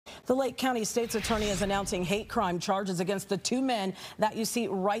The Lake County State's Attorney is announcing hate crime charges against the two men that you see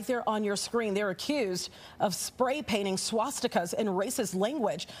right there on your screen. They're accused of spray painting swastikas in racist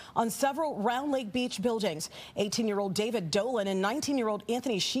language on several Round Lake Beach buildings. 18-year-old David Dolan and 19-year-old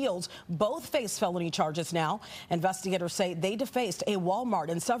Anthony Shields both face felony charges now. Investigators say they defaced a Walmart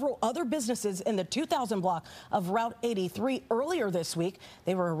and several other businesses in the 2000 block of Route 83 earlier this week.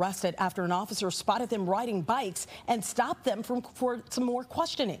 They were arrested after an officer spotted them riding bikes and stopped them for some more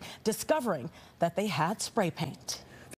questioning, discovering that they had spray paint.